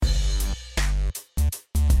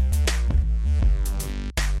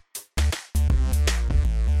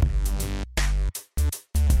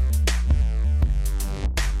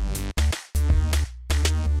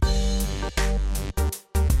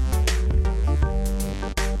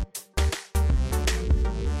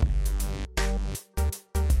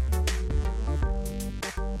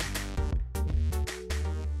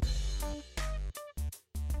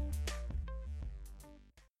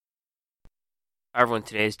Hi everyone,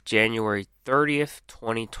 today is January 30th,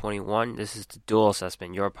 2021. This is the Duel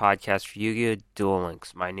Assessment, your podcast for Yu-Gi-Oh! Duel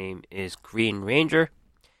Links. My name is Green Ranger.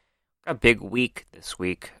 Got a big week this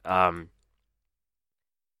week. New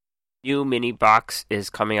miniBOX is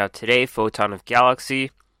coming out today, Photon of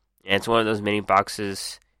Galaxy, and it's one of those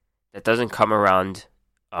miniBOXes that doesn't come around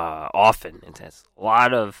often. It has a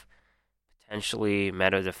lot of potentially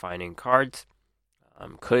meta-defining cards.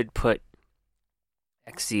 Could put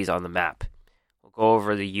XCs on the map. Go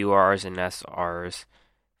over the URs and SRs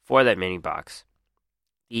for that mini box.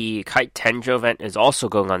 The Kite Tenjo event is also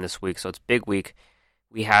going on this week, so it's a big week.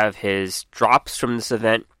 We have his drops from this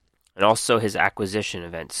event and also his acquisition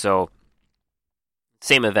event. So,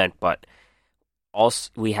 same event, but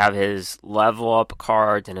also we have his level up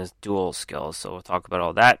cards and his duel skills. So, we'll talk about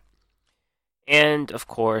all that. And, of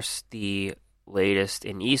course, the latest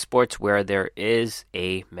in esports where there is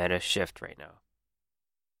a meta shift right now.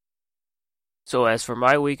 So as for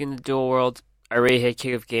my week in the duel world, I already hit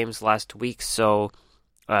King of Games last week, so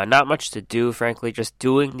not much to do, frankly. Just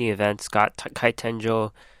doing the events. Got Kite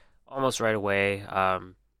Tenjo almost right away. Not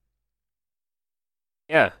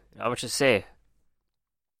much to say.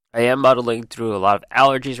 I am muddling through a lot of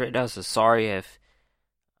allergies right now, so sorry if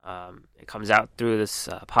it comes out through this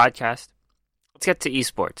podcast. Let's get to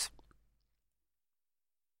esports.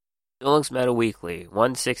 Duel Links Meta Weekly,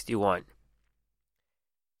 161.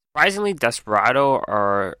 Surprisingly, Desperado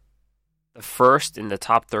are the first in the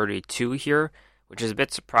top 32 here, which is a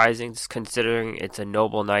bit surprising considering it's a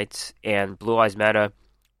Noble Knights and Blue Eyes meta.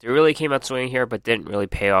 They really came out swinging here, but didn't really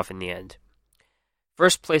pay off in the end.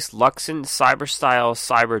 First place, Luxon, Cyber Style,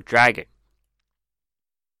 Cyber Dragon.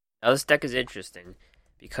 Now this deck is interesting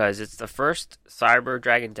because it's the first Cyber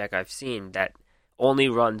Dragon deck I've seen that only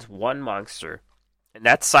runs one monster, and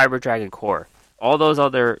that's Cyber Dragon Core. All those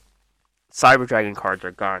other Cyber Dragon cards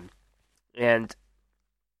are gone. And,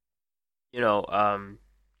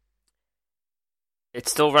 it's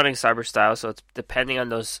still running Cyber Style, so it's depending on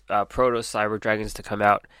those Proto Cyber Dragons to come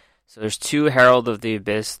out. So there's 2 Herald of the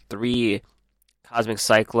Abyss, 3 Cosmic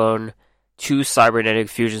Cyclone, 2 Cybernetic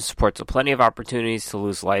Fusion support, so plenty of opportunities to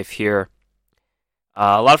lose life here.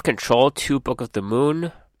 A lot of control, 2 Book of the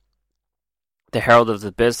Moon, the Herald of the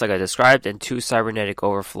Abyss, like I described, and 2 Cybernetic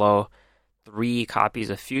Overflow. 3 copies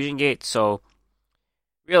of Fusion Gate, so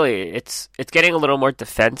really it's getting a little more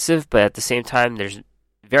defensive, but at the same time there's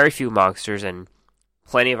very few monsters and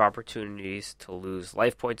plenty of opportunities to lose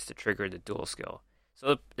life points to trigger the dual skill.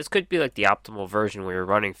 So this could be like the optimal version where you're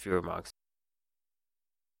running fewer monsters.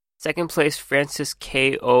 Second place, Francis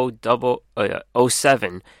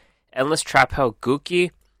KO07, Endless Trap Hell Guki.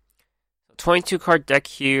 22 card deck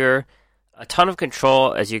here, a ton of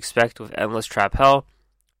control as you expect with Endless Trap Hell.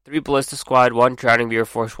 3 Ballista Squad, 1 Drowning Mirror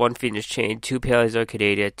Force, 1 Fiendish Chain, 2 Paleozoic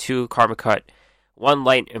Canadia, 2 Karma Cut, 1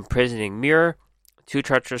 Light Imprisoning Mirror, 2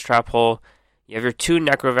 Treacherous Trap Hole. You have your 2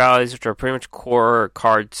 Necro Valleys, which are pretty much core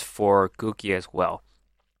cards for Guki as well.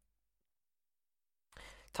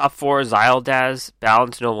 Top 4, Xyldaz,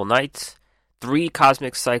 Balanced Noble Knights, 3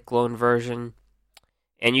 Cosmic Cyclone version,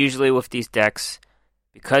 and usually with these decks,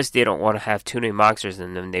 because they don't want to have too many monsters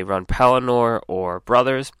in them, they run Pelennor or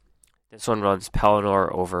Brothers. This one runs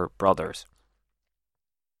Pelennor over Brothers.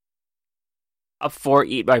 Up 4,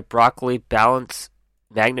 Eat My Broccoli, Balance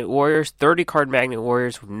Magnet Warriors. 30 card Magnet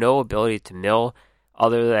Warriors with no ability to mill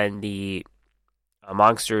other than the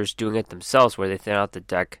monsters doing it themselves, where they thin out the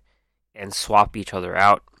deck and swap each other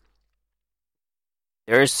out.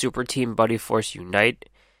 There is Super Team Buddy Force Unite,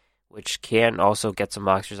 which can also get some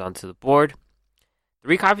monsters onto the board.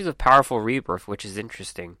 3 copies of Powerful Rebirth, which is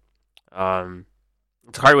interesting.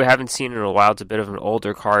 It's a card we haven't seen in a while. It's a bit of an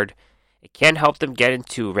older card. It can help them get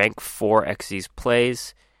into rank 4 Xyz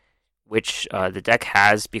plays, which the deck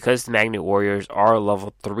has. Because the Magnet Warriors are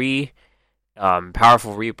level 3,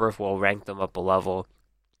 Powerful Rebirth will rank them up a level.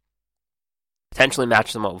 Potentially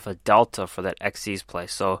match them up with a Delta for that Xyz play.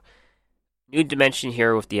 So, new dimension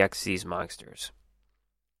here with the Xyz monsters.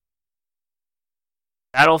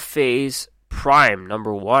 Battle Phase Prime,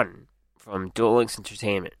 number 1, from Duel Links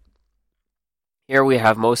Entertainment. Here we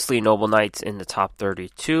have mostly Noble Knights in the top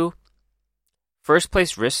 32. First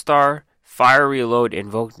place, Ristar, Fire Reload,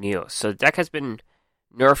 Invoke Neos. So the deck has been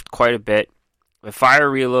nerfed quite a bit. With Fire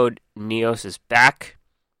Reload, Neos is back.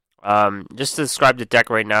 Just to describe the deck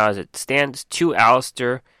right now as it stands, 2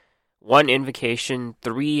 Alistair, 1 Invocation,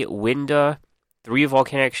 3 Winda, 3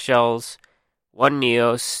 Volcanic Shells, 1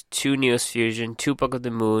 Neos, 2 Neos Fusion, 2 Book of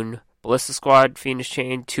the Moon, Ballista Squad, Fiendish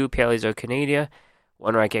Chain, 2 Paleozoic Canadia,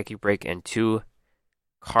 1 Raigeki Break, and 2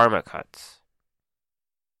 Karma Cuts.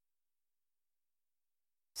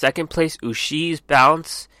 Second place, Ushi's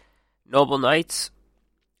Bounce, Noble Knights,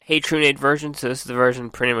 Trunade version. So this is the version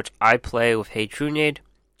pretty much I play with Trunade.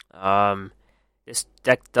 This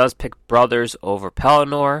deck does pick Brothers over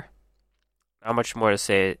Pelennor. Not much more to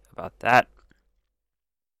say about that.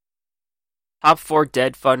 Top 4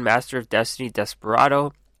 Dead Fun, Master of Destiny,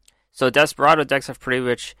 Desperado. So Desperado decks have pretty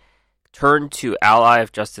much turned to Ally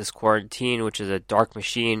of Justice Quarantine, which is a dark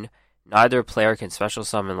machine. Neither player can special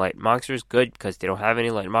summon light monsters. Good, because they don't have any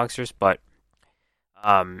light monsters, but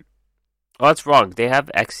well, that's wrong. They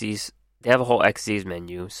have Xyz. They have a whole Xyz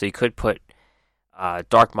menu, so you could put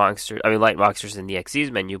light monsters in the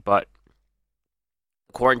Xyz menu, but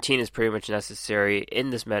Quarantine is pretty much necessary in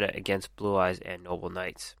this meta against Blue Eyes and Noble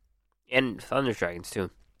Knights. And Thunder Dragons, too.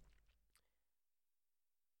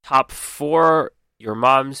 Top 4, Your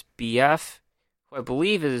Mom's BF, who I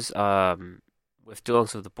believe is with Duel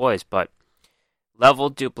Links with the Boys, but Level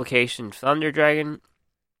Duplication Thunder Dragon.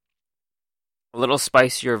 A little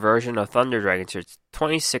spicier version of Thunder Dragon. So it's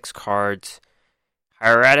 26 cards.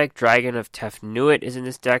 Hieratic Dragon of Tefnuit is in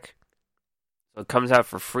this deck. So it comes out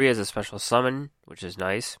for free as a special summon, which is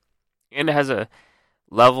nice. And it has a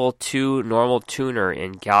level 2 normal tuner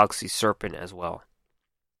in Galaxy Serpent as well.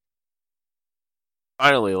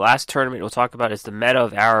 Finally, last tournament we'll talk about is the Meta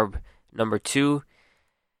of Arab number 2.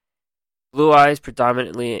 Blue Eyes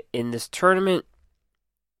predominantly in this tournament.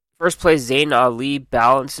 First place, Zayn Ali,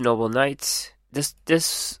 Balanced Noble Knights.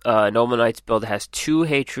 This Noble Knights build has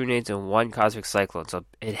 2 Trunades and 1 Cosmic Cyclone, so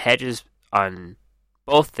it hedges on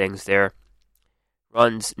both things there.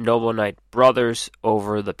 Runs Noble Knight Brothers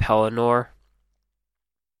over the Pelennor.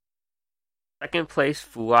 Second place,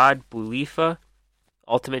 Fuad Bulifa,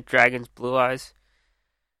 Ultimate Dragons, Blue Eyes.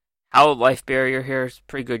 Hallowed Life Barrier here is a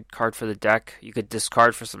pretty good card for the deck. You could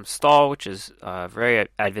discard for some stall, which is very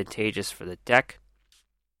advantageous for the deck.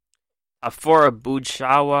 For Abud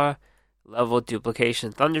Shawa, Level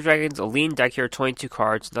Duplication Thunder Dragons. A lean deck here, 22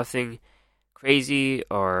 cards. Nothing crazy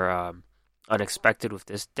or unexpected with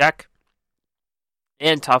this deck.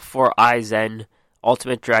 And top 4, Aizen,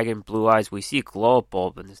 Ultimate Dragon, Blue Eyes. We see Glow Up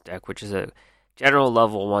Bulb in this deck, which is a general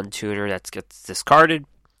level 1 tuner that gets discarded.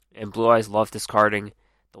 And Blue Eyes love discarding.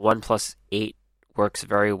 The 1+8 works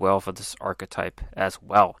very well for this archetype as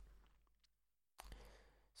well.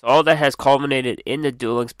 So all that has culminated in the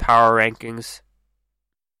Duel Links power rankings.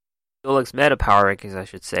 Duel Links meta power rankings, I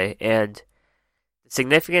should say. And the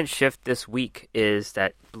significant shift this week is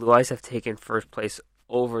that Blue Eyes have taken first place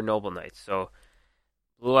over Noble Knights. So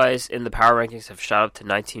Blue Eyes in the power rankings have shot up to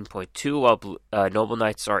 19.2, while Noble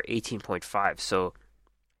Knights are 18.5. So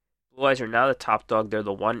Blue Eyes are now the top dog. They're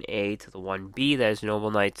the 1A to the 1B. That is Noble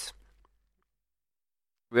Knights.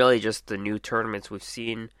 Really just the new tournaments we've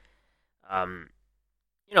seen.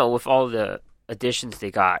 With all the additions they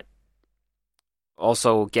got.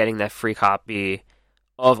 Also getting that free copy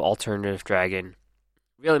of Alternative Dragon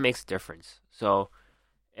really makes a difference. So,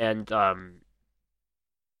 and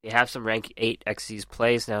they have some rank 8 Xyz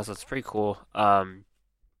plays now, so it's pretty cool. Blue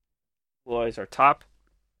Eyes are top.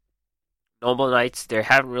 Noble Knights, they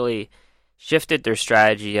haven't really shifted their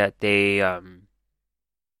strategy yet. They are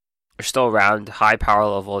still around high power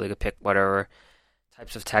level. They could pick whatever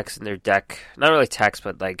types of text in their deck. Not really text,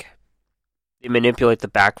 but like they manipulate the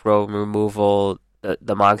back row removal,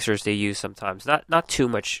 the monsters they use sometimes. Not too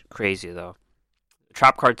much crazy though. The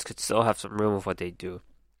trap cards could still have some room with what they do.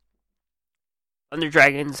 Thunder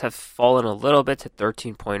Dragons have fallen a little bit to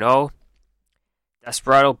 13.0.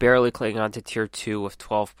 Desperado barely clinging on to Tier 2 with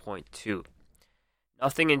 12.2.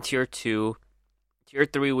 Nothing in Tier 2. Tier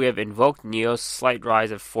 3 we have Invoked Neos, slight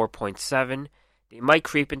rise of 4.7. They might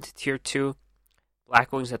creep into Tier 2.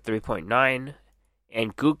 Blackwings at 3.9.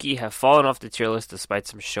 And Gookie have fallen off the tier list despite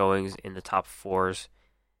some showings in the top 4s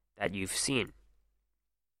that you've seen.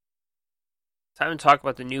 Time to talk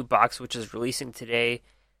about the new box which is releasing today.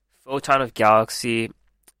 Photon of Galaxy.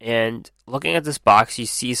 And looking at this box, you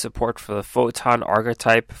see support for the Photon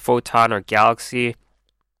archetype, Photon or Galaxy,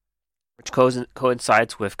 which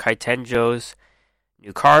coincides with Kite Tenjo's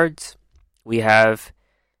new cards. We have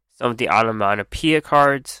some of the Onomatopoeia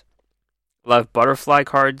cards, a lot of Butterfly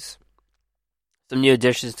cards, some new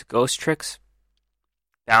additions to Ghost Tricks,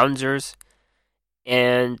 Bouncers,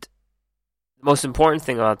 and the most important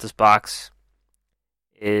thing about this box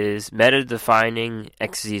is meta-defining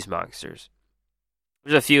Xyz monsters.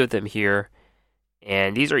 There's a few of them here,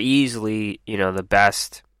 and these are easily, the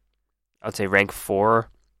best, I would say rank 4,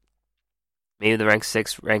 maybe the rank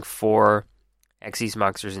 6, rank 4 Xyz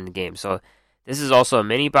monsters in the game. So this is also a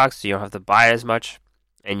mini box, so you don't have to buy as much,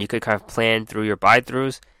 and you could kind of plan through your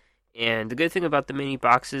buy-throughs. And the good thing about the mini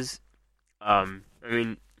boxes, a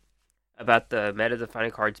about the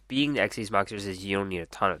meta-defining cards being the Xyz monsters is you don't need a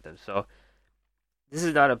ton of them. So this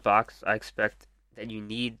is not a box I expect that you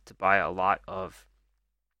need to buy a lot of,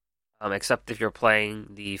 except if you're playing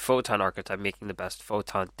the Photon archetype, making the best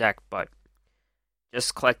Photon deck. But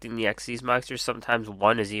just collecting the Xyz monsters, sometimes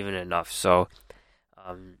one is even enough. So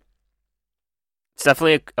it's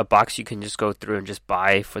definitely a box you can just go through and just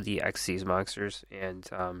buy for the Xyz monsters. And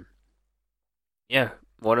yeah,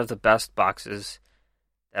 one of the best boxes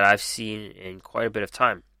that I've seen in quite a bit of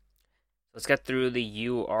time. Let's get through the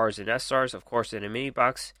URs and SRs. Of course, in a mini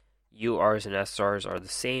box, URs and SRs are the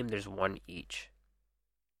same. There's one each.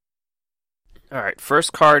 Alright,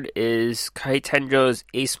 first card is Kite Tenjo's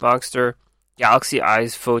Ace Monster, Galaxy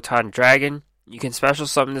Eyes Photon Dragon. You can special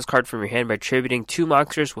summon this card from your hand by attributing 2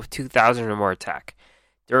 monsters with 2,000 or more attack.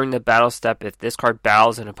 During the battle step, if this card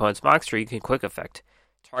battles an opponent's monster, you can quick effect.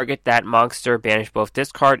 Target that monster, banish both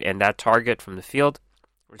this card and that target from the field.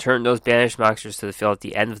 Return those banished monsters to the field at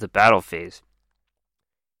the end of the battle phase.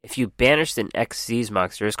 If you banished an Xyz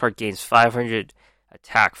monster, this card gains 500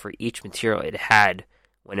 attack for each material it had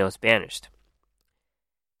when it was banished.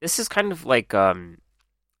 This is kind of like the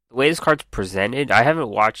way this card's presented. I haven't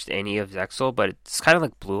watched any of Zexal, but it's kind of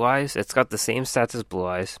like Blue Eyes. It's got the same stats as Blue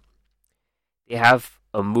Eyes. They have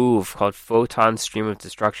a move called Photon Stream of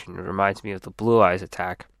Destruction. It reminds me of the Blue Eyes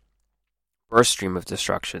attack. Burst Stream of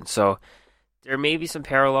Destruction. So there may be some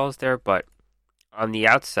parallels there, but on the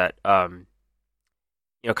outset, Kite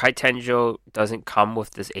Tenjo doesn't come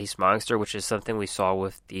with this Ace Monster, which is something we saw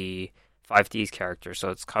with the 5Ds character. So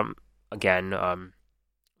it's come again.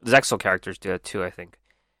 The Zexal characters do that too, I think.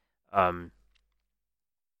 You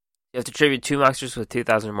have to tribute 2 monsters with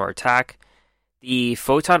 2,000 or more attack. The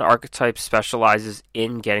Photon archetype specializes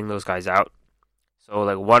in getting those guys out. So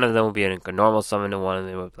like one of them will be like a normal summon, and one of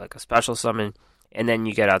them will be like a special summon, and then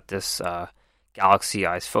you get out this Galaxy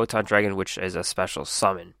Eyes Photon Dragon, which is a special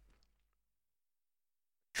summon.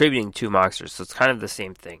 Tributing 2 monsters, so it's kind of the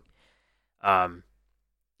same thing.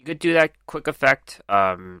 You could do that quick effect.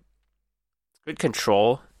 Good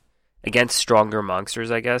control against stronger monsters,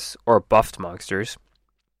 I guess, or buffed monsters.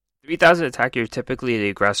 3,000 attack, you're typically the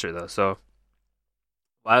aggressor, though, so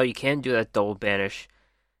while you can do that double banish,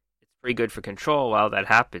 it's pretty good for control. While that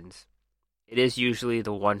happens, it is usually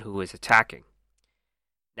the one who is attacking.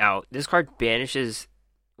 Now, this card banishes,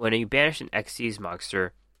 when you banish an Xyz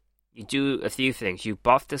monster, you do a few things. You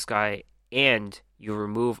buff this guy, and you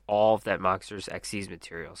remove all of that monster's Xyz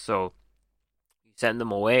material. So, you send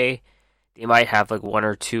them away. They might have like 1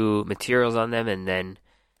 or 2 materials on them, and then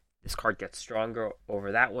this card gets stronger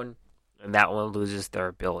over that one, and that one loses their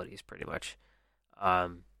abilities pretty much.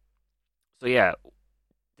 So yeah,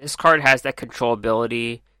 this card has that control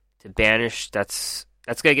ability to banish. That's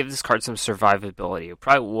gonna give this card some survivability. It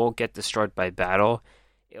probably won't get destroyed by battle.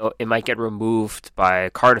 It might get removed by a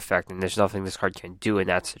card effect, and there's nothing this card can do in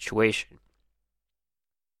that situation.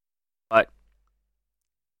 But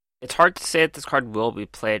it's hard to say that this card will be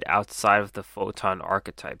played outside of the Photon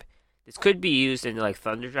archetype. This could be used in like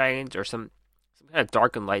Thunder Dragons or some kind of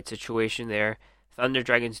dark and light situation there. Thunder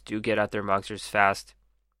Dragons do get out their monsters fast.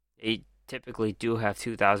 They typically do have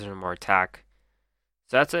 2,000 or more attack.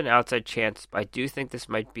 So that's an outside chance, but I do think this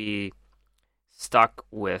might be stuck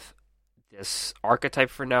with this archetype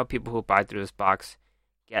for now. People who buy through this box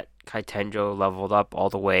get Kite Tenjo leveled up all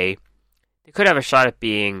the way. They could have a shot at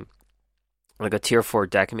being like a tier 4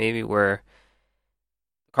 deck maybe, where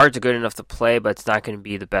the cards are good enough to play, but it's not going to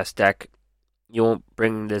be the best deck. You won't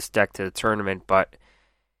bring this deck to the tournament, but it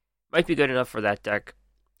might be good enough for that deck.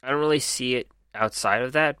 I don't really see it outside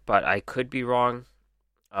of that, but I could be wrong.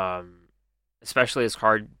 Especially this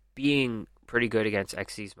card being pretty good against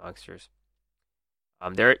Xyz monsters.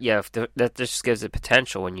 That just gives it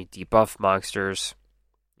potential when you debuff monsters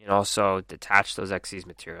and also detach those Xyz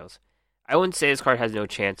materials. I wouldn't say this card has no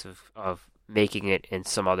chance of making it in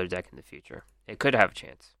some other deck in the future. It could have a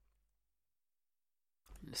chance.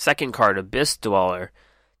 Second card, Abyss Dweller.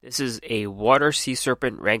 This is a Water Sea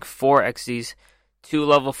Serpent, rank 4 Xyz, 2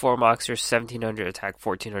 level 4 monsters, 1700 attack,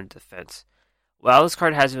 1400 defense. While this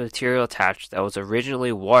card has a material attached that was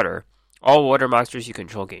originally water, all water monsters you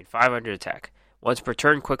control gain 500 attack. Once per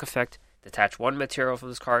turn, quick effect, detach 1 material from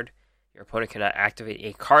this card. Your opponent cannot activate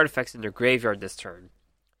a card effects in their graveyard this turn.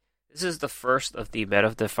 This is the first of the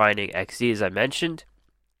meta-defining Xyz I mentioned.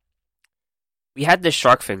 We had this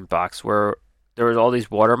Sharkfin box where there was all these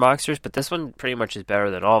water monsters, but this one pretty much is better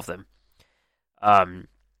than all of them.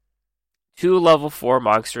 2 level 4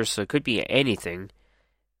 monsters, so it could be anything.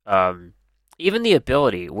 Even the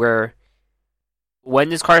ability, where when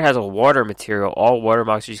this card has a water material, all water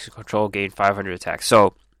monsters you control gain 500 attack.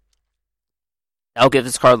 So, That'll give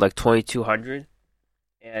this card like 2200,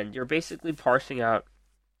 and you're basically parsing out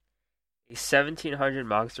a 1700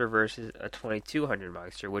 monster versus a 2200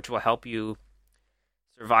 monster, which will help you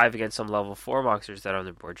survive against some level 4 monsters that are on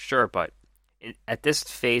the board, sure, but at this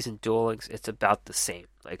phase in Duel Links, it's about the same.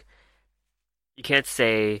 Like, you can't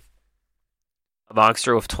say a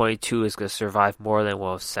monster with 22 is going to survive more than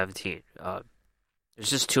one with 17. There's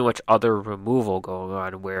just too much other removal going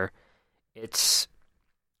on where it's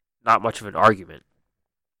not much of an argument.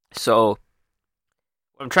 So,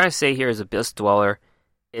 what I'm trying to say here is Abyss Dweller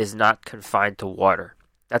is not confined to water.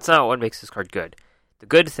 That's not what makes this card good. The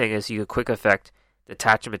good thing is you can quick effect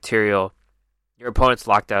detach a material, your opponent's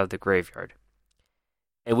locked out of the graveyard.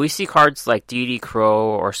 And we see cards like DD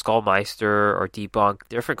Crow or Skullmeister or Debunk,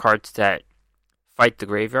 different cards that fight the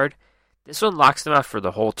graveyard. This one locks them out for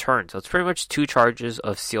the whole turn. So it's pretty much 2 charges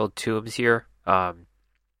of Sealed Tombs here. Kind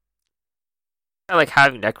of like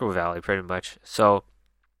having Necro Valley, pretty much. So,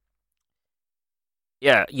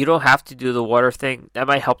 yeah, you don't have to do the water thing. That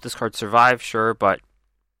might help this card survive, sure, but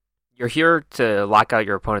you're here to lock out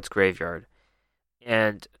your opponent's graveyard.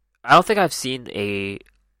 And I don't think I've seen a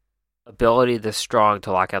ability this strong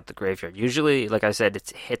to lock out the graveyard. Usually, like I said,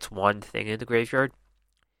 it hits one thing in the graveyard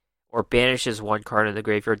or banishes one card in the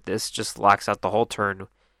graveyard. This just locks out the whole turn,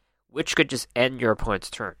 which could just end your opponent's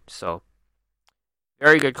turn. So,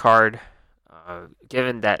 very good card,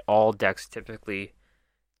 given that all decks typically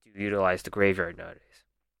do utilize the graveyard nowadays.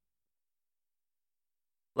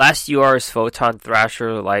 Last UR is Photon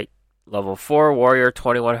Thrasher, Light, level 4, Warrior,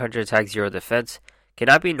 2100 attack, 0 defense.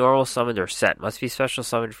 Cannot be normal summoned or set. Must be special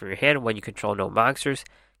summoned from your hand when you control no monsters.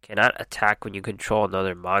 Cannot attack when you control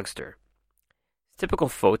another monster. Typical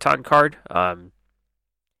Photon card. Has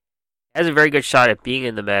a very good shot at being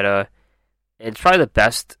in the meta. And it's probably the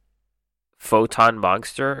best Photon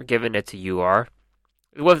monster, given it's a UR.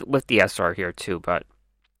 With the SR here too, but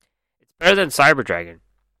it's better than Cyber Dragon.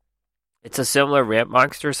 It's a similar ramp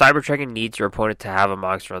monster. Cyber Dragon needs your opponent to have a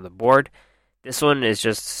monster on the board. This one is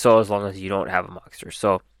just so as long as you don't have a monster.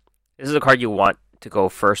 So this is a card you want to go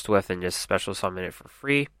first with and just special summon it for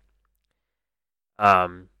free.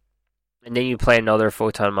 And then you play another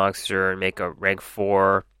Photon monster and make a rank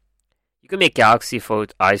 4. You can make Galaxy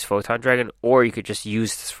Eyes Photon Dragon, or you could just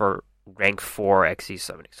use this for rank 4 XE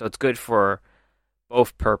summoning. So it's good for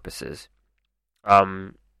both purposes.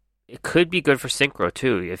 It could be good for Synchro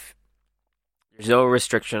too, if there's no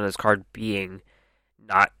restriction on this card being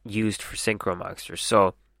not used for Synchro monsters.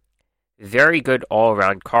 So, very good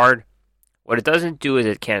all-around card. What it doesn't do is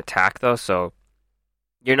it can't attack, though, so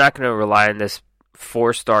you're not going to rely on this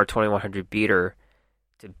 4-star 2100 beater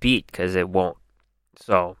to beat, because it won't.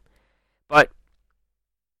 So, but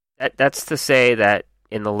that's to say that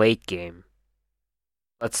in the late game,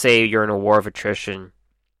 let's say you're in a war of attrition,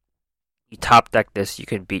 you top deck this, you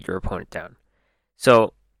can beat your opponent down.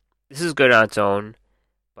 So, this is good on its own.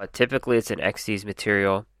 But typically it's an XD's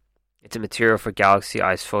material. It's a material for Galaxy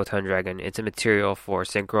Eyes Photon Dragon. It's a material for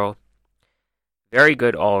Synchro. Very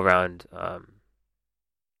good all-around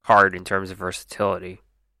card in terms of versatility.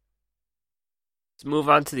 Let's move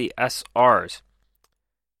on to the SRs.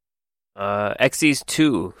 XD's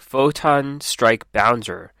 2, Photon Strike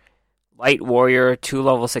Bouncer. Light Warrior, 2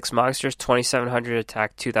 level 6 monsters, 2700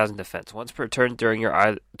 attack, 2000 defense. Once per turn during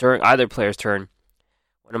either player's turn,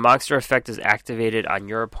 when a monster effect is activated on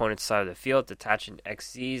your opponent's side of the field, detach an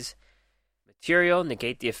XZ's material,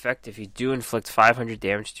 negate the effect if you do inflict 500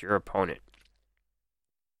 damage to your opponent.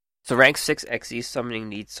 So rank 6 XZ summoning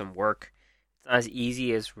needs some work. It's not as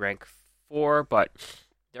easy as rank 4, but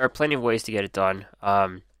there are plenty of ways to get it done.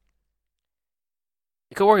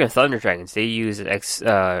 It could work in Thunder Dragons. They use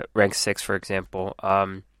rank 6, for example.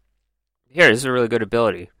 Here, this is a really good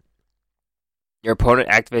ability. Your opponent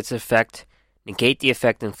activates the effect. Negate the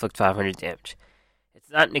effect and inflict 500 damage.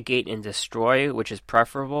 It's not negate and destroy, which is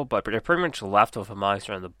preferable, but they're pretty much left with a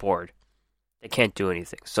monster on the board. They can't do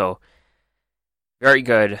anything. So, very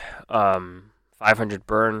good. 500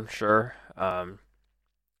 burn, sure. And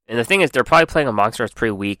the thing is, they're probably playing a monster that's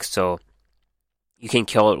pretty weak, so you can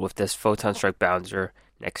kill it with this Photon Strike Bouncer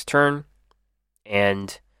next turn.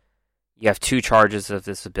 And you have 2 charges of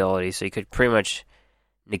this ability, so you could pretty much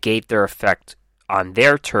negate their effect on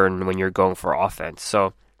their turn when you're going for offense.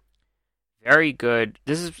 So, very good.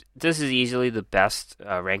 This is easily the best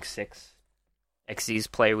rank 6 XZ's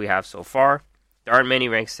play we have so far. There aren't many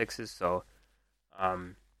rank 6s, so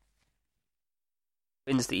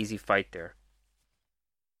wins the easy fight there.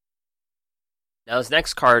 Now, this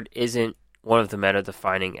next card isn't one of the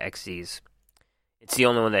meta-defining XZs. It's the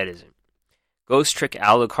only one that isn't. Ghost Trick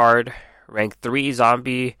Alucard, rank 3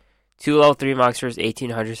 zombie, 2 level 3 monsters,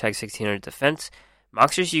 1800 attack, 1600 defense.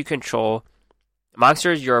 Monsters your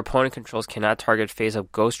opponent controls cannot target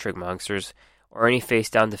face-up Ghost Trick monsters or any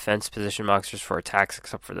face-down defense position monsters for attacks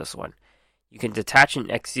except for this one. You can detach an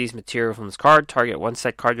Xyz material from this card, target one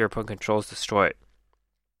set card your opponent controls, destroy it.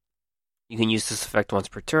 You can use this effect once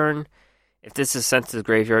per turn. If this is sent to the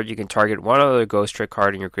graveyard, you can target one other Ghost Trick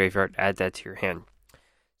card in your graveyard, add that to your hand.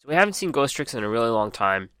 So we haven't seen Ghost Tricks in a really long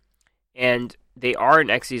time, and they are an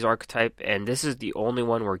Xyz archetype, and this is the only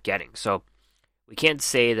one we're getting. So we can't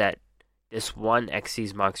say that this one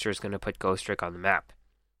Xyz monster is going to put Ghost Trick on the map.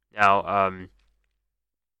 Now,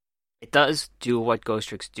 it does do what Ghost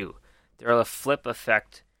Tricks do. They're a flip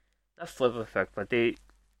effect. Not flip effect, but they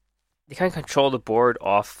kind of control the board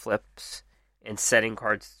off flips and setting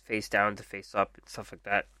cards face down to face up and stuff like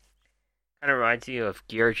that. Kind of reminds you of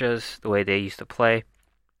Gearjas, the way they used to play.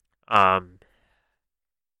 And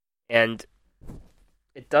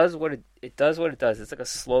it does what it does. It's like a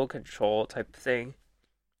slow control type thing.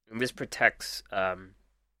 And this protects them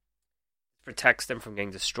from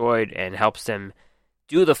getting destroyed and helps them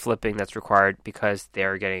do the flipping that's required because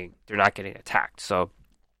they're not getting attacked. So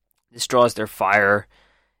this draws their fire.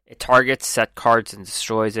 It targets set cards and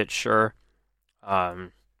destroys it, sure.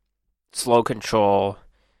 Slow control.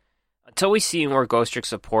 Until we see more Ghost Trick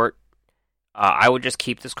support, I would just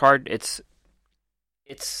keep this card. It's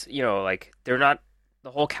they're not,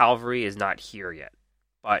 the whole cavalry is not here yet.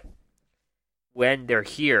 But when they're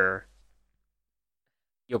here,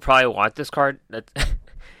 you'll probably want this card.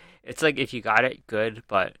 It's like, if you got it, good,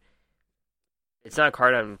 but it's not a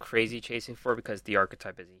card I'm crazy chasing for because the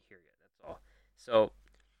archetype isn't here yet, that's all. So,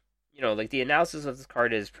 the analysis of this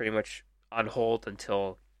card is pretty much on hold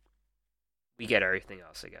until we get everything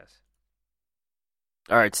else, I guess.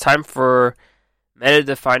 Alright, it's time for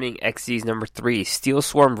meta-defining Xyz number 3, Steel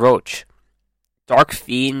Swarm Roach. Dark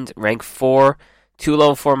Fiend, rank 4, 2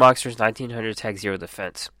 level 4 monsters, 1900 attack, 0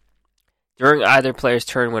 defense. During either player's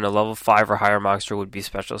turn when a level 5 or higher monster would be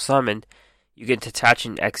special summoned, you can detach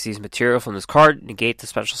an Xyz material from this card, negate the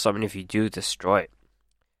special summon. If you do, destroy it.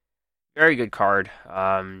 Very good card.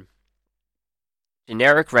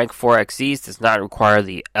 Generic rank 4 Xyz does not require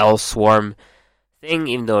the L Swarm thing,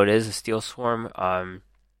 even though it is a Steel Swarm.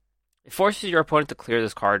 It forces your opponent to clear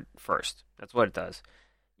this card first. That's what it does.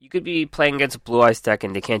 You could be playing against a Blue Eyes deck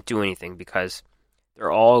and they can't do anything because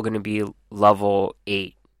they're all going to be level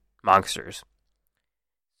 8 monsters.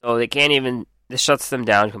 So they can't even, this shuts them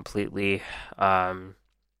down completely.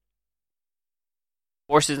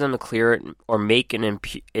 Forces them to clear it or make an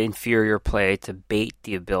inferior play to bait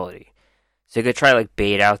the ability. So you could try to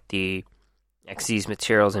bait out the Xyz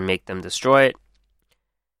materials and make them destroy it.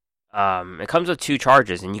 It comes with 2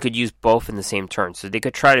 charges, and you could use both in the same turn. So they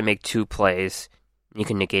could try to make 2 plays, and you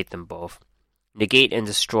can negate them both. Negate and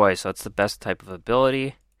destroy, so it's the best type of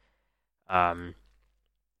ability.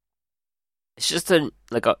 It's just an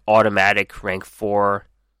automatic rank 4.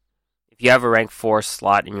 If you have a rank 4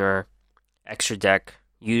 slot in your extra deck,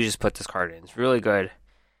 you just put this card in. It's really good.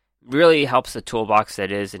 Really helps the toolbox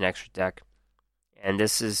that is an extra deck. And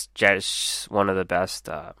this is just one of the best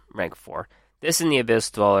rank 4. This and the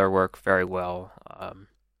Abyss Dweller work very well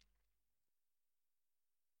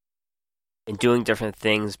in doing different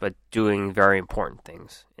things, but doing very important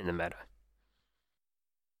things in the meta.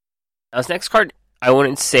 Now, this next card, I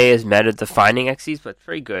wouldn't say is meta-defining Xyz, but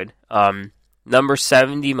very good. Number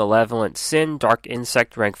 70, Malevolent Sin, Dark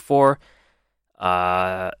Insect, rank 4.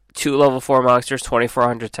 2 level 4 monsters,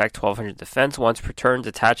 2400 attack, 1200 defense. Once per turn,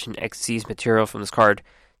 detach an Xyz material from this card.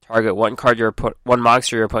 Target one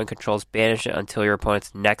monster your opponent controls, banish it until your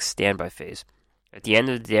opponent's next standby phase. At the end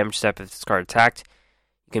of the damage step, if this card attacked,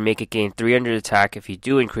 you can make it gain 300 attack. If you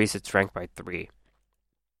do, increase its rank by 3.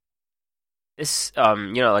 This,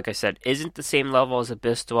 like I said, isn't the same level as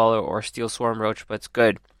Abyss Dweller or Steel Swarm Roach, but it's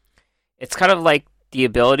good. It's kind of like the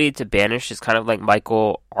ability to banish is kind of like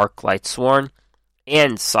Michael Arclight Sworn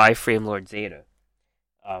and Psy Frame Lord Zeta.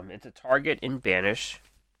 It's a target in banish,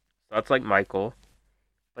 so that's like Michael.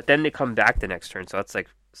 But then they come back the next turn, so that's like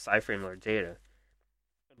Psy Frame Lord Zeta.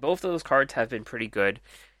 Both of those cards have been pretty good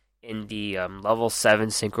in the level 7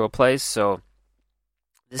 synchro plays, so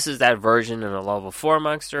this is that version in a level 4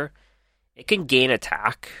 monster. It can gain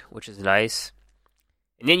attack, which is nice.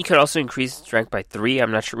 And then you could also increase its rank by 3.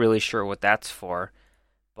 I'm not really sure what that's for.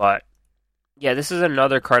 But, yeah, this is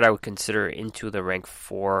another card I would consider into the rank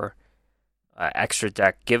 4 extra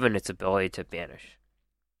deck, given its ability to banish.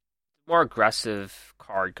 More aggressive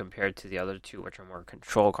card compared to the other 2, which are more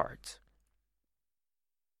control cards.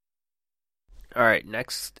 Alright,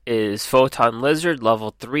 next is Photon Lizard,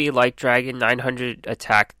 level 3, Light Dragon, 900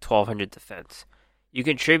 attack, 1200 defense. You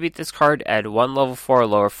can tribute this card, add 1 level 4 or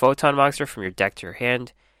lower Photon monster from your deck to your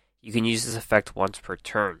hand. You can use this effect once per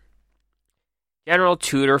turn. General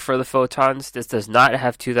tutor for the Photons. This does not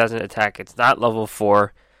have 2000 attack. It's not level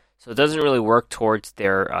 4, so it doesn't really work towards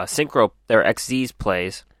their synchro, their XZ's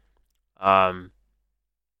plays. Yeah.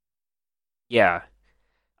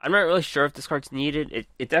 I'm not really sure if this card's needed.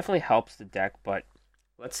 It definitely helps the deck, but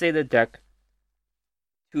let's say the deck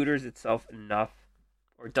tutors itself enough,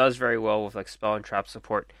 or does very well with like spell and trap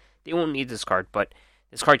support. They won't need this card, but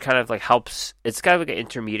this card kind of like helps. It's kind of like an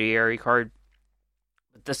intermediary card.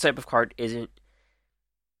 But this type of card isn't.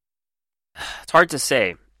 It's hard to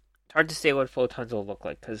say. It's hard to say what Photons will look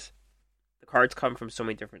like because the cards come from so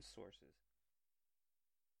many different sources.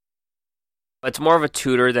 But it's more of a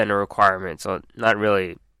tutor than a requirement, so not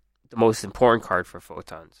really the most important card for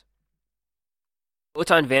Photons.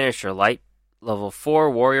 Photon Vanisher, light, level 4,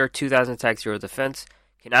 warrior, 2000 attack, 0 defense.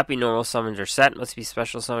 Cannot be normal summoned or set. Must be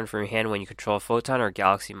special summoned from your hand when you control a Photon or a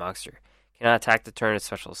Galaxy monster. Cannot attack the turn it's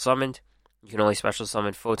special summoned. You can only special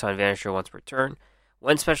summon Photon Vanisher once per turn.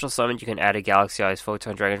 When special summoned, you can add a Galaxy-Eyes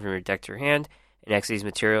Photon Dragon from your deck to your hand. An XYZ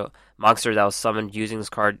material monster that was summoned using this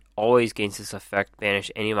card always gains this effect. Banish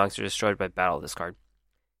any monster destroyed by battle of this card.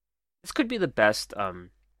 This could be the best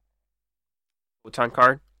Photon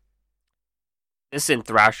card. This and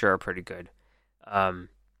Thrasher are pretty good. So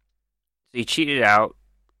you cheat it out.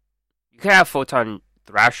 You can have Photon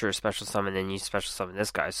Thrasher special summon, and you special summon this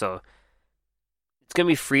guy. So it's going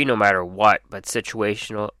to be free no matter what, but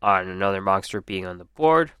situational on another monster being on the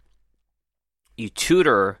board. You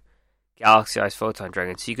tutor Galaxy Eyes Photon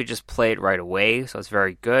Dragon, so you could just play it right away, so it's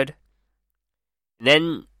very good. And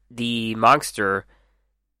then the monster,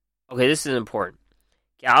 okay, this is important.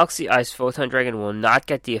 Galaxy Eyes Photon Dragon will not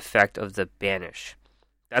get the effect of the banish.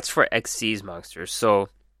 That's for XC's monsters, so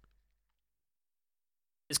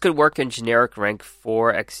this could work in generic rank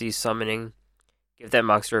 4 XC summoning, give that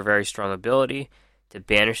monster a very strong ability to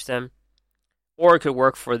banish them, or it could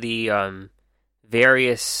work for the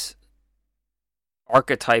various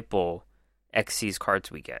archetypal XC's cards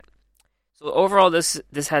we get. So overall, this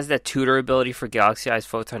has that tutor ability for Galaxy Eyes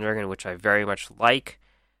Photon Dragon, which I very much like.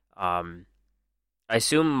 I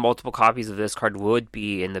assume multiple copies of this card would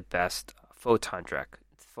be in the best Photon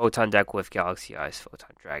deck with Galaxy Eyes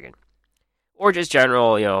Photon Dragon. Or just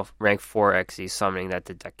general, rank 4 XC summoning that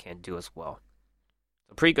the deck can't do as well.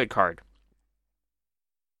 A pretty good card.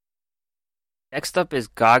 Next up is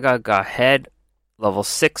Gaga Head, level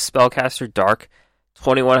 6 Spellcaster Dark,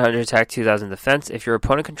 2100 attack, 2000 defense. If your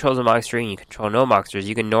opponent controls a monster and you control no monsters,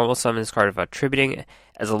 you can normal summon this card without attributing it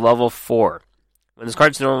as a level 4. When this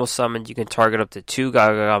card's normal summoned, you can target up to 2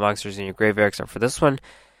 Gaga monsters in your graveyard except for this one.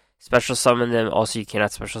 Special summon them. Also, you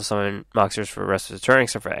cannot special summon monsters for the rest of the turn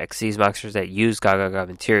except for XC's monsters that use Gaga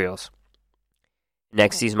materials. An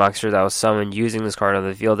XC's monster that was summoned using this card on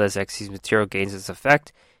the field as XC's material gains its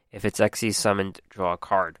effect. If it's XC summoned, draw a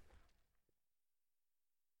card.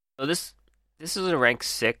 So this is a rank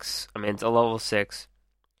 6. I mean, it's a level 6.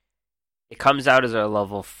 It comes out as a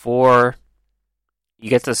level 4. You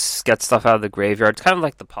get to get stuff out of the graveyard. It's kind of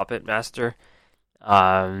like the Puppet Master.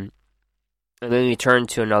 And then you turn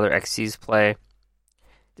to another XC's play.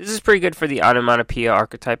 This is pretty good for the Onomatopoeia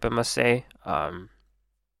archetype, I must say. It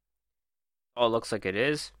looks like it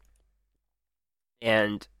is.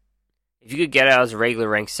 And if you could get it out as a regular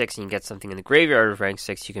rank 6 and you get something in the graveyard of rank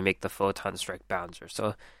 6, you can make the Photon Strike Bouncer.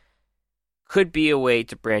 So, could be a way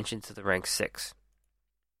to branch into the rank 6.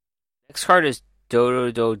 Next card is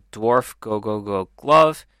Dodo Dwarf Go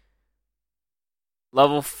Glove.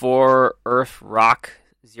 Level 4 Earth Rock,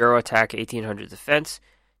 0 attack, 1800 defense.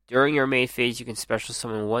 During your main phase, you can special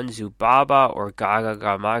summon 1 Zubaba or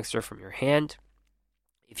Gaga monster from your hand.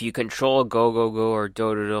 If you control a Go or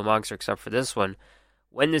Dodo monster except for this one,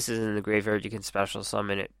 when this is in the graveyard, you can special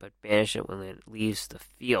summon it, but banish it when it leaves the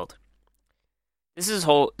field. This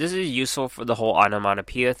is useful for the whole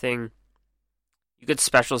onomatopoeia thing. You could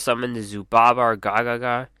special summon the Zubaba or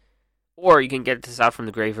Gaga, or you can get this out from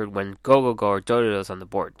the graveyard when Go or Dodo is on the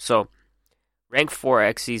board. So, rank 4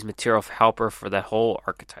 XC's material helper for that whole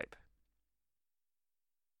archetype.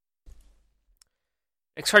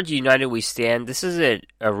 Next card, United We Stand. This is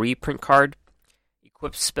a reprint card.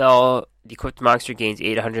 Equipped spell. The equipped monster gains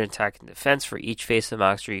 800 attack and defense for each face of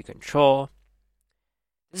monster you control.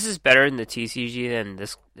 This is better in the TCG than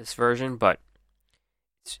this version, but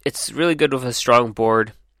it's really good with a strong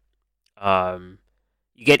board.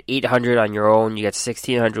 You get 800 on your own. You get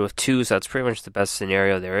 1600 with 2, so that's pretty much the best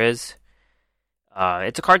scenario there is.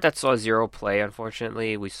 It's a card that saw 0 play,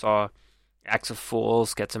 unfortunately. We saw Axe of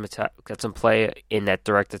Fools get some play in that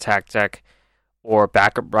direct attack deck, or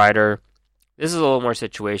Backup Rider, This is a little more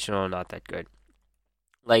situational and not that good.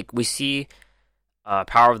 Like, we see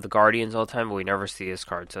Power of the Guardians all the time, but we never see this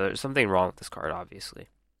card. So there's something wrong with this card, obviously.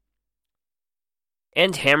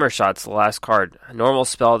 And Hammer Shot's the last card. A normal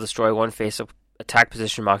spell, destroy one face-up attack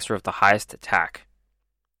position monster with the highest attack.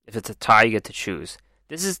 If it's a tie, you get to choose.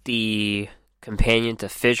 This is the companion to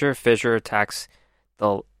Fissure. Fissure attacks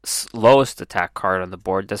the lowest attack card on the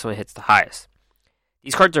board. This one hits the highest.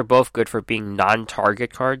 These cards are both good for being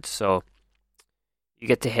non-target cards, so you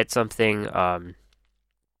get to hit something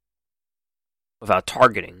without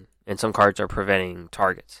targeting, and some cards are preventing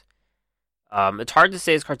targets. It's hard to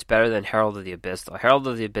say this card's better than Herald of the Abyss, though. Herald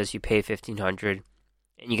of the Abyss, you pay 1,500,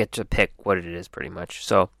 and you get to pick what it is, pretty much.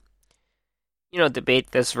 So, debate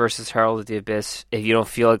this versus Herald of the Abyss. If you don't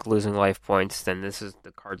feel like losing life points, then this is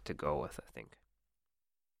the card to go with, I think.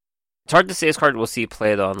 It's hard to say this card will see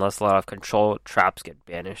play, though, unless a lot of control traps get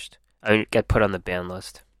banished. Get put on the ban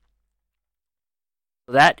list.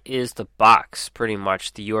 So that is the box, pretty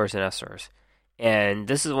much, the URs and SRs. And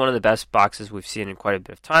this is one of the best boxes we've seen in quite a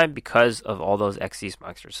bit of time because of all those Xyz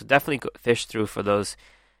monsters. So definitely fish through for those.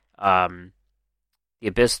 The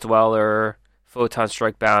Abyss Dweller, Photon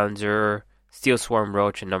Strike Bouncer, Steel Swarm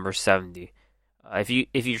Roach, and number 70.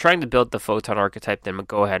 If you're trying to build the Photon archetype, then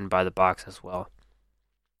go ahead and buy the box as well.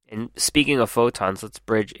 And speaking of Photons, let's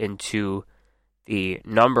bridge into the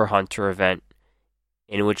Number Hunter event,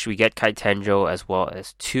 in which we get Kite Tenjo as well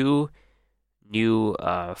as 2 new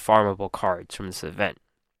farmable cards from this event.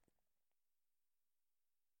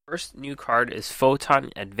 First new card is Photon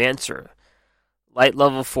Advancer. Light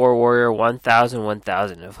level 4 warrior, 1000,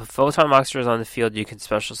 1000. If a Photon monster is on the field, you can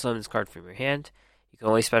special summon this card from your hand. You can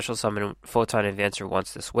only special summon Photon Advancer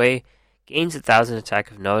once this way. Gains 1000 attack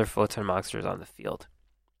if another Photon monster is on the field.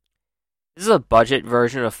 This is a budget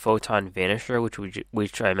version of Photon Vanisher,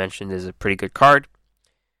 which I mentioned is a pretty good card.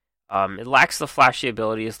 It lacks the flashy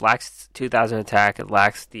abilities, lacks 2000 attack, it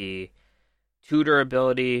lacks the tutor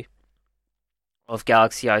ability of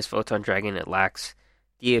Galaxy Eyes Photon Dragon, it lacks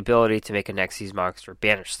the ability to make a Xyz monster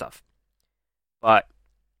banish stuff. But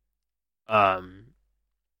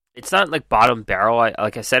it's not like bottom barrel.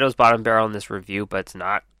 Like I said, it was bottom barrel in this review, but it's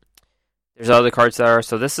not. There's other cards that are,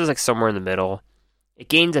 so this is like somewhere in the middle. It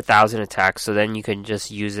gains 1000 attack, so then you can just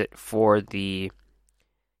use it for the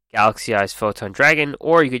Galaxy Eyes Photon Dragon,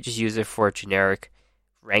 or you could just use it for a generic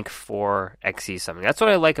rank 4 Xyz something. That's what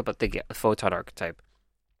I like about the Photon archetype.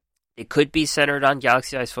 It could be centered on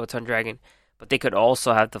Galaxy Eyes Photon Dragon, but they could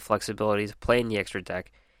also have the flexibility to play in the extra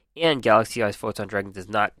deck, and Galaxy Eyes Photon Dragon does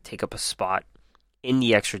not take up a spot in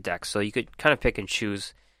the extra deck, so you could kind of pick and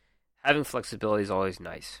choose. Having flexibility is always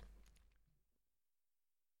nice.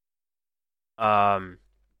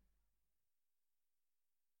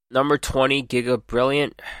 Number 20, Giga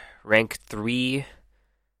Brilliant, rank 3,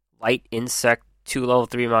 Light Insect, 2 level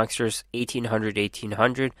 3 monsters, 1800,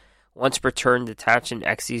 1800. Once per turn, detach an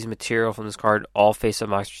Xyz material from this card. All face-up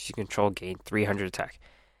monsters you control gain 300 attack.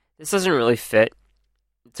 This doesn't really fit.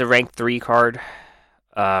 It's a rank 3 card.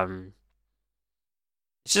 It's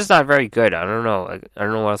just not very good. I don't know. I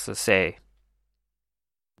don't know what else to say.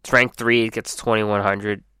 It's rank 3. It gets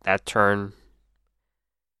 2100 that turn.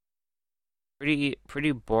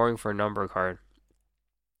 Pretty boring for a number card.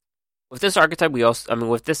 With this archetype,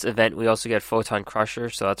 with this event, we also get Photon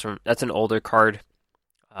Crusher. So that's an older card.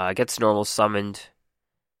 It gets normal summoned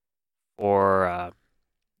for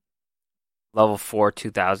level 4,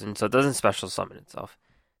 2000. So it doesn't special summon itself.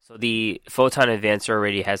 So the Photon Advancer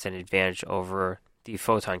already has an advantage over the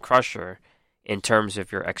Photon Crusher in terms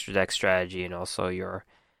of your extra deck strategy and also your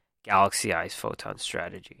Galaxy Eyes Photon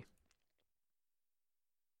strategy.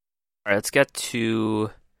 Alright, let's get to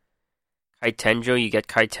Kite Tenjo. You get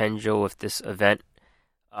Kite Tenjo with this event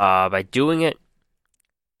by doing it.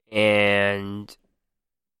 And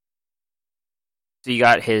so you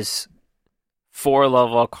got his 4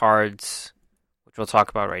 level cards, which we'll talk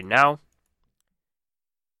about right now.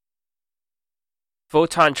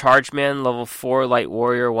 Photon Charge Man, level 4 Light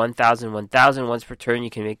Warrior, 1000, 1000. Once per turn, you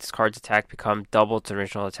can make this card's attack become double its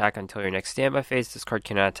original attack until your next standby phase. This card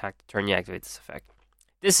cannot attack the turn you activate this effect.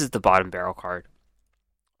 This is the bottom barrel card.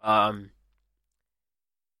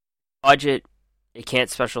 Budget, it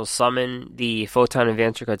can't special summon. The Photon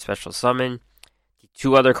Advancer could special summon. The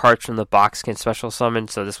 2 other cards from the box can special summon,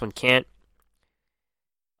 so this one can't.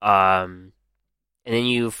 And then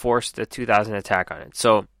you force the 2000 attack on it.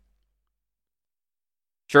 So,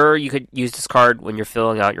 sure, you could use this card when you're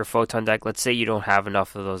filling out your Photon deck. Let's say you don't have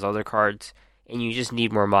enough of those other cards, and you just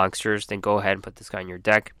need more monsters, then go ahead and put this guy in your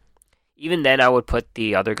deck. Even then, I would put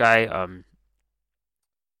the other guy,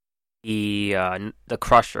 the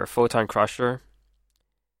Crusher, Photon Crusher.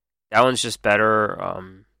 That one's just better.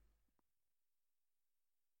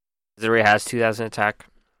 It already has 2,000 attack.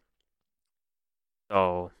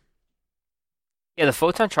 So yeah, the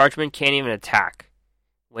Photon Chargeman can't even attack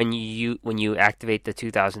when you activate the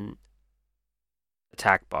 2,000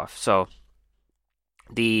 attack buff. So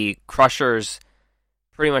the Crusher's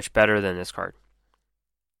pretty much better than this card.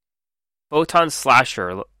 Photon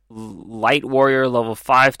Slasher, Light Warrior, level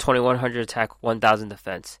 5, 2100 attack, 1000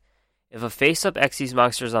 defense. If a face-up Xyz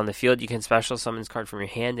monster is on the field, you can special summon this card from your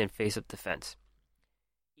hand and face-up defense.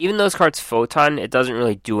 Even though this card's Photon, it doesn't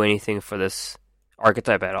really do anything for this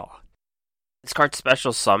archetype at all. This card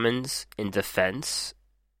special summons in defense,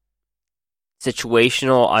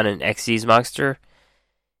 situational on an Xyz monster.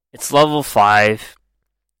 It's level 5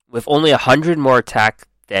 with only 100 more attack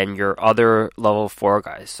than your other level 4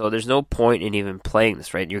 guys. So there's no point in even playing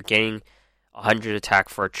this, right? You're getting 100 attack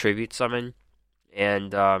for a tribute summon.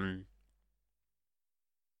 And,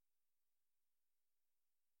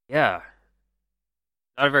 yeah.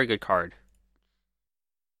 Not a very good card.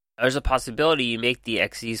 There's a possibility you make the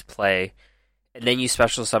Xyz play, and then you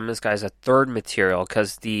special summon this guy as a third material,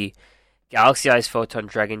 because the Galaxy Eyes Photon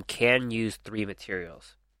Dragon can use 3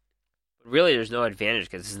 materials. But really, there's no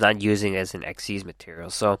advantage, because it's not using it as an Xyz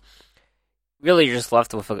material. So, really, you're just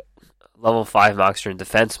left with a level 5 monster in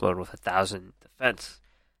defense mode with 1,000 defense.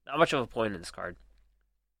 Not much of a point in this card.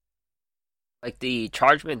 Like, the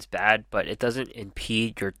Chargeman's bad, but it doesn't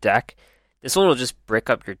impede your deck. This one will just brick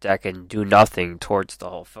up your deck and do nothing towards the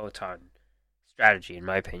whole Photon strategy, in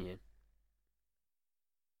my opinion.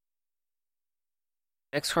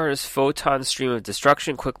 Next card is Photon Stream of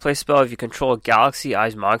Destruction. Quick play spell. If you control a Galaxy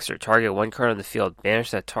Eyes monster, target one card on the field, banish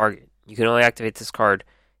that target. You can only activate this card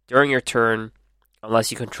during your turn unless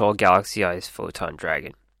you control Galaxy Eyes Photon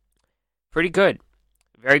Dragon. Pretty good.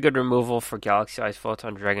 Very good removal for Galaxy Eyes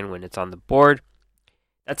Photon Dragon when it's on the board.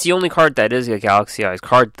 That's the only card that is a Galaxy Eyes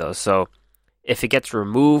card, though, so if it gets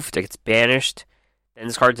removed, it gets banished, then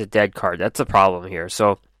this card's a dead card. That's the problem here.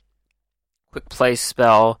 So, quick play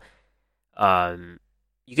spell.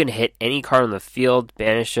 You can hit any card on the field,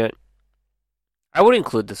 banish it. I would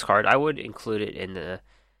include this card. I would include it in the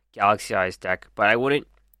Galaxy Eyes deck, but I wouldn't.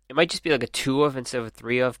 It might just be like a 2 of instead of a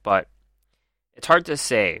 3 of, but it's hard to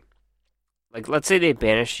say. Like, let's say they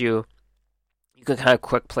banish you. You can kind of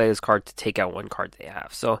quick play this card to take out one card they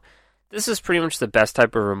have. So, this is pretty much the best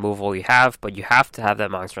type of removal you have, but you have to have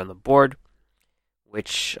that monster on the board,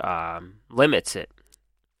 which limits it.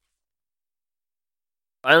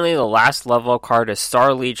 Finally, the last level card is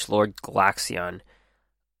Star Leech Lord Galaxion.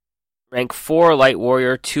 Rank 4 Light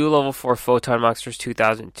Warrior, 2 level 4 Photon monsters,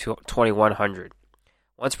 2,000, 2,100.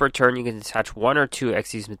 Once per turn, you can detach 1 or 2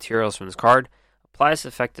 Xyz materials from this card. Apply this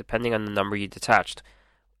effect depending on the number you detached.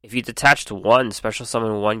 If you detached 1, special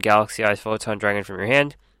summon 1 Galaxy Eyes Photon Dragon from your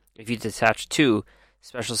hand. If you detach 2,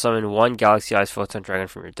 special summon 1 Galaxy Eyes Photon Dragon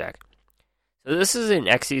from your deck. So this is an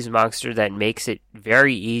Xyz monster that makes it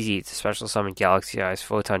very easy to special summon Galaxy Eyes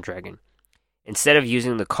Photon Dragon. Instead of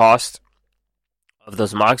using the cost of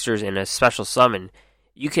those monsters in a special summon,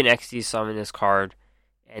 you can Xyz summon this card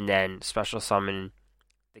and then special summon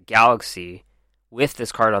the Galaxy with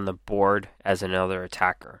this card on the board as another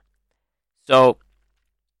attacker. So,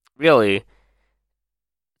 really,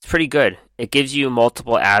 it's pretty good. It gives you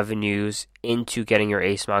multiple avenues into getting your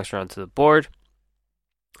ace monster onto the board.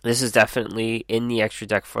 This is definitely in the extra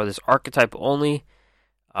deck for this archetype only.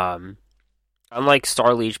 Unlike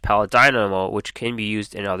Star Leech Paladinamo, which can be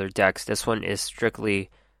used in other decks, this one is strictly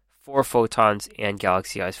for Photons and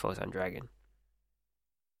Galaxy Eyes Photon Dragon.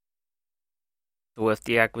 So with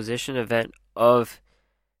the acquisition event of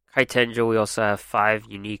Kite Tenjo, we also have 5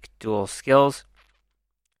 unique dual skills.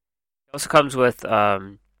 It also comes with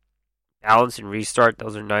Balance and Restart.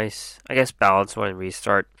 Those are nice. I guess Balance 1 and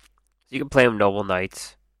Restart. So you can play them Noble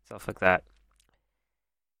Knights, stuff like that.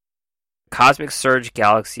 Cosmic Surge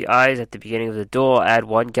Galaxy Eyes. At the beginning of the duel, add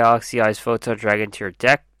 1 Galaxy Eyes Photon Dragon to your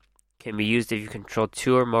deck. Can be used if you control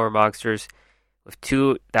 2 or more monsters with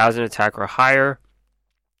 2,000 attack or higher.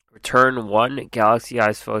 Return 1 Galaxy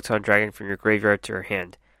Eyes Photon Dragon from your graveyard to your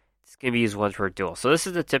hand. This can be used once per duel. So this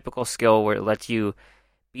is the typical skill where it lets you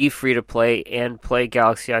be free to play and play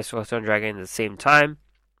Galaxy Eyes Photon Dragon at the same time.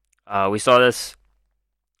 We saw this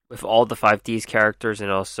with all the 5Ds characters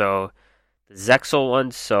and also the Zexal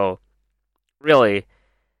ones. So really, it's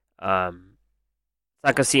not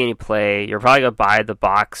going to see any play. You're probably going to buy the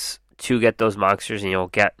box to get those monsters, and you'll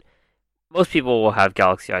get... Most people will have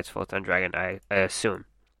Galaxy Eyes Photon Dragon, I assume.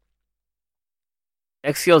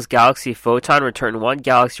 Next skill is Galaxy Photon. Return 1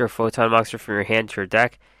 Galaxy or Photon monster from your hand to your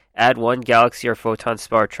deck. Add 1 Galaxy or Photon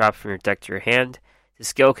spell or trap from your deck to your hand. The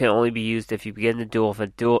skill can only be used if you begin the duel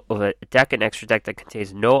with a deck and extra deck that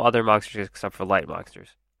contains no other monsters except for light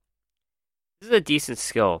monsters. This is a decent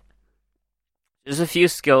skill. There's a few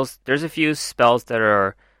spells that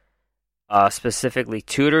are specifically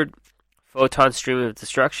tutored. Photon Stream of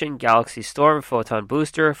Destruction, Galaxy Storm, Photon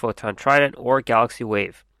Booster, Photon Trident, or Galaxy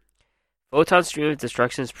Wave. Photon Stream of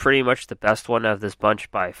Destruction is pretty much the best one of this bunch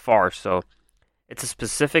by far, so it's a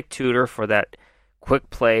specific tutor for that quick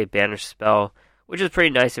play banish spell, which is pretty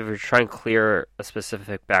nice if you're trying to clear a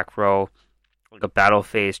specific back row, like a battle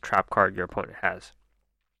phase trap card your opponent has.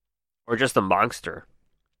 Or just a monster.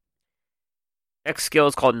 Next skill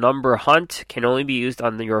is called Number Hunt, can only be used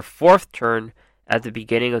on your 4th turn at the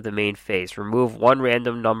beginning of the main phase. Remove one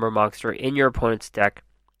random number monster in your opponent's deck,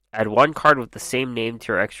 add one card with the same name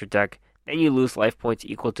to your extra deck, then you lose life points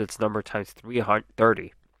equal to its number times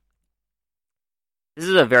 330. This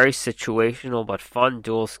is a very situational but fun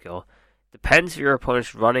duel skill. Depends if your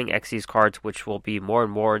opponent's running Xyz cards, which will be more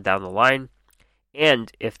and more down the line, and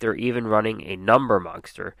if they're even running a number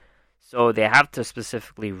monster. So they have to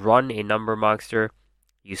specifically run a number monster,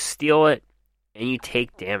 you steal it, and you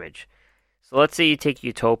take damage. So let's say you take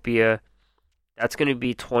Utopia, that's going to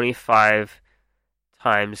be 25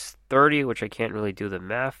 times 30, which I can't really do the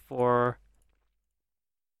math for.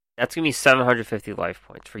 That's going to be 750 life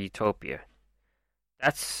points for Utopia.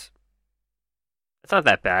 That's not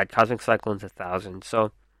that bad. Cosmic Cyclone's 1,000,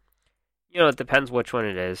 so, it depends which one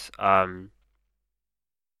it is.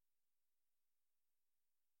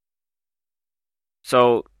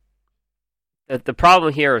 So the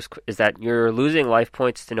problem here is that you're losing life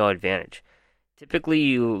points to no advantage. Typically,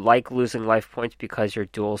 you like losing life points because your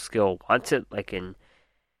duel skill wants it, like in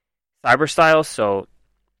Cyber Style, so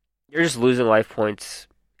you're just losing life points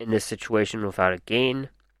in this situation without a gain.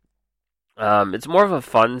 It's more of a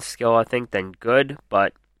fun skill, I think, than good,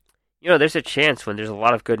 but, there's a chance when there's a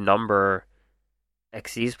lot of good number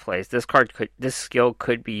Xyz plays, this skill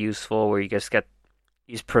could be useful where you just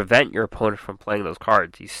prevent your opponent from playing those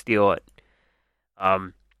cards. You steal it.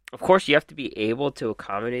 Of course, you have to be able to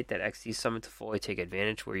accommodate that Xyz summon to fully take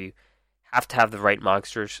advantage, where you have to have the right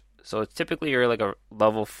monsters. So it's typically you're like a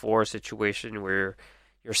level 4 situation where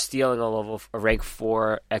you're stealing a rank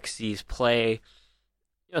 4 Xyz play,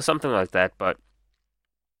 something like that. But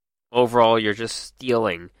overall, you're just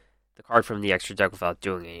stealing the card from the extra deck without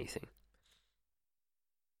doing anything.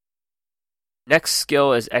 Next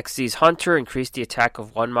skill is Xyz Hunter. Increase the attack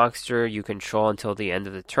of one monster you control until the end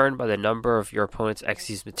of the turn by the number of your opponent's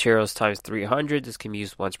Xyz materials times 300. This can be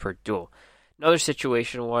used once per duel. Another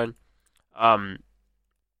situational one.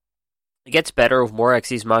 It gets better with more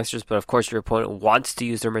Xyz monsters, but of course your opponent wants to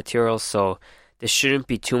use their materials, so this shouldn't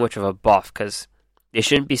be too much of a buff, because they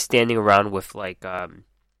shouldn't be standing around with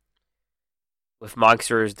with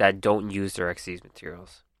monsters that don't use their Xyz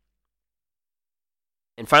materials.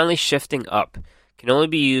 And finally, Shifting Up can only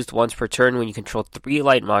be used once per turn when you control 3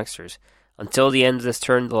 light monsters. Until the end of this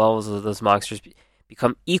turn, the levels of those monsters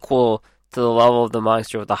become equal to the level of the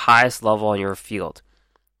monster with the highest level on your field.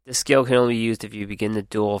 This skill can only be used if you begin the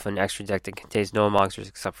duel with an extra deck that contains no monsters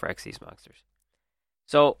except for Xyz monsters.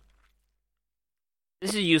 So,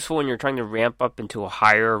 this is useful when you're trying to ramp up into a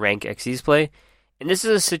higher rank Xyz play. And this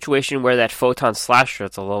is a situation where that Photon Slasher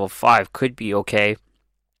that's a level 5 could be okay,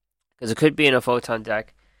 because it could be in a Photon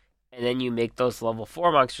deck, and then you make those level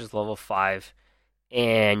 4 monsters level 5,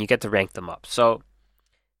 and you get to rank them up. So,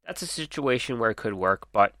 that's a situation where it could work,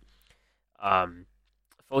 but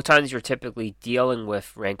Photons you're typically dealing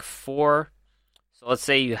with rank 4. So let's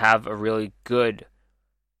say you have a really good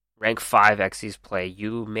rank 5 Xyz play.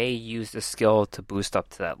 You may use the skill to boost up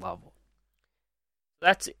to that level.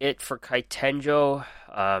 That's it for Kite Tenjo.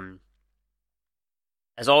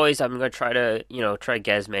 As always, I'm going to try to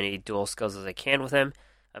get as many duel skills as I can with him.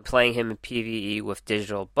 I'm playing him in PvE with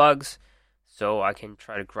digital bugs, so I can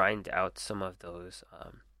try to grind out some of those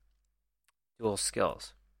duel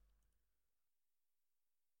skills.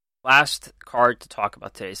 Last card to talk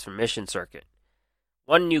about today is from Mission Circuit.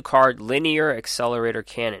 One new card, Linear Accelerator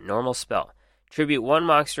Cannon, normal spell. Tribute one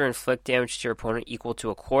monster, inflict damage to your opponent equal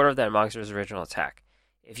to a quarter of that monster's original attack.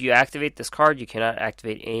 If you activate this card, you cannot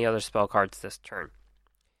activate any other spell cards this turn.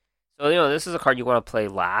 So, this is a card you want to play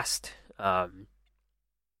last. Burn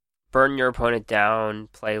your opponent down,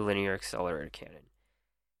 play Linear Accelerator Cannon.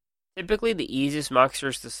 Typically, the easiest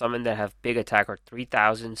monsters to summon that have big attack are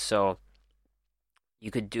 3,000, so you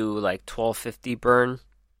could do like 1250 burn.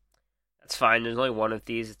 That's fine, there's only one of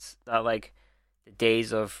these. It's not like the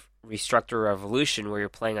days of Restructure Revolution where you're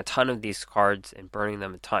playing a ton of these cards and burning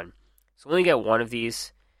them a ton. So only get one of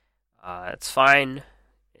these. That's fine.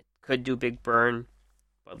 It could do big burn,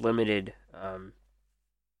 but limited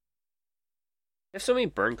There's so many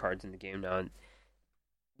burn cards in the game now, and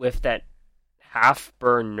with that half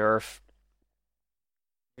burn nerf,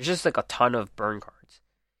 there's just like a ton of burn cards.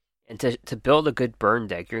 And to build a good burn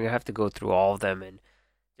deck, you're gonna have to go through all of them, and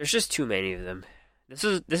there's just too many of them. This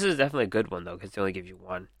is definitely a good one though, because they only give you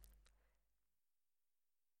one.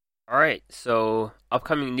 Alright, so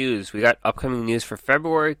upcoming news. We got upcoming news for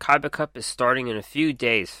February. Kaiba Cup is starting in a few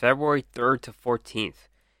days, February 3rd to 14th.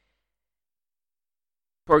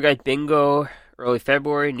 Tour Guide Bingo, early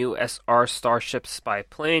February, new SR Starship Spy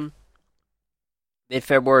Plane.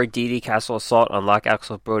 Mid-February, DD Castle Assault, unlock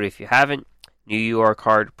Axel Brody if you haven't. New UR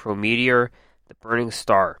card, Pro Meteor, The Burning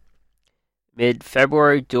Star.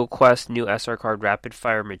 Mid-February, Dual Quest, new SR card, Rapid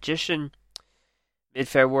Fire Magician.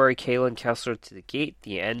 Mid-February, Kalen Kessler to the Gate,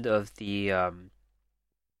 the end of the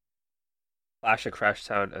Clash of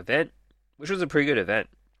Crashtown event, which was a pretty good event.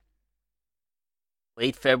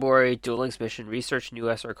 Late February, Duel Links mission, research new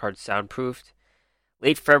SR card soundproofed.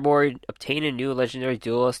 Late February, obtain a new legendary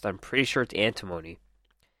duelist, I'm pretty sure it's Antimony.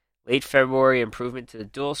 Late February, improvement to the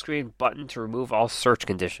duel screen, button to remove all search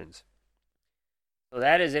conditions. So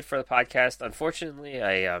that is it for the podcast. Unfortunately,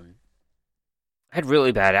 I had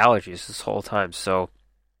really bad allergies this whole time, so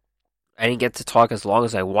I didn't get to talk as long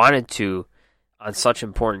as I wanted to on such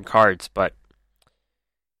important cards, but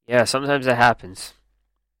yeah, sometimes it happens.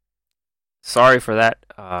 Sorry for that.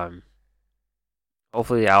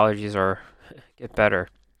 Hopefully the allergies get better.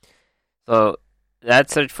 So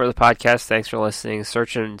that's it for the podcast. Thanks for listening.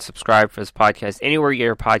 Search and subscribe for this podcast anywhere you get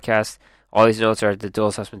your podcast. All these notes are at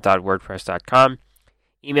theduelassessment.wordpress.com.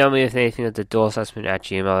 Email me with anything at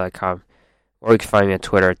theduelassessment@gmail.com. Or you can find me on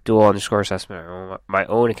Twitter at duel_assessment, or my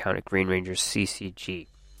own account at Green Rangers CCG.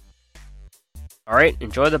 Alright,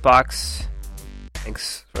 enjoy the box.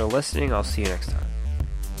 Thanks for listening. I'll see you next time.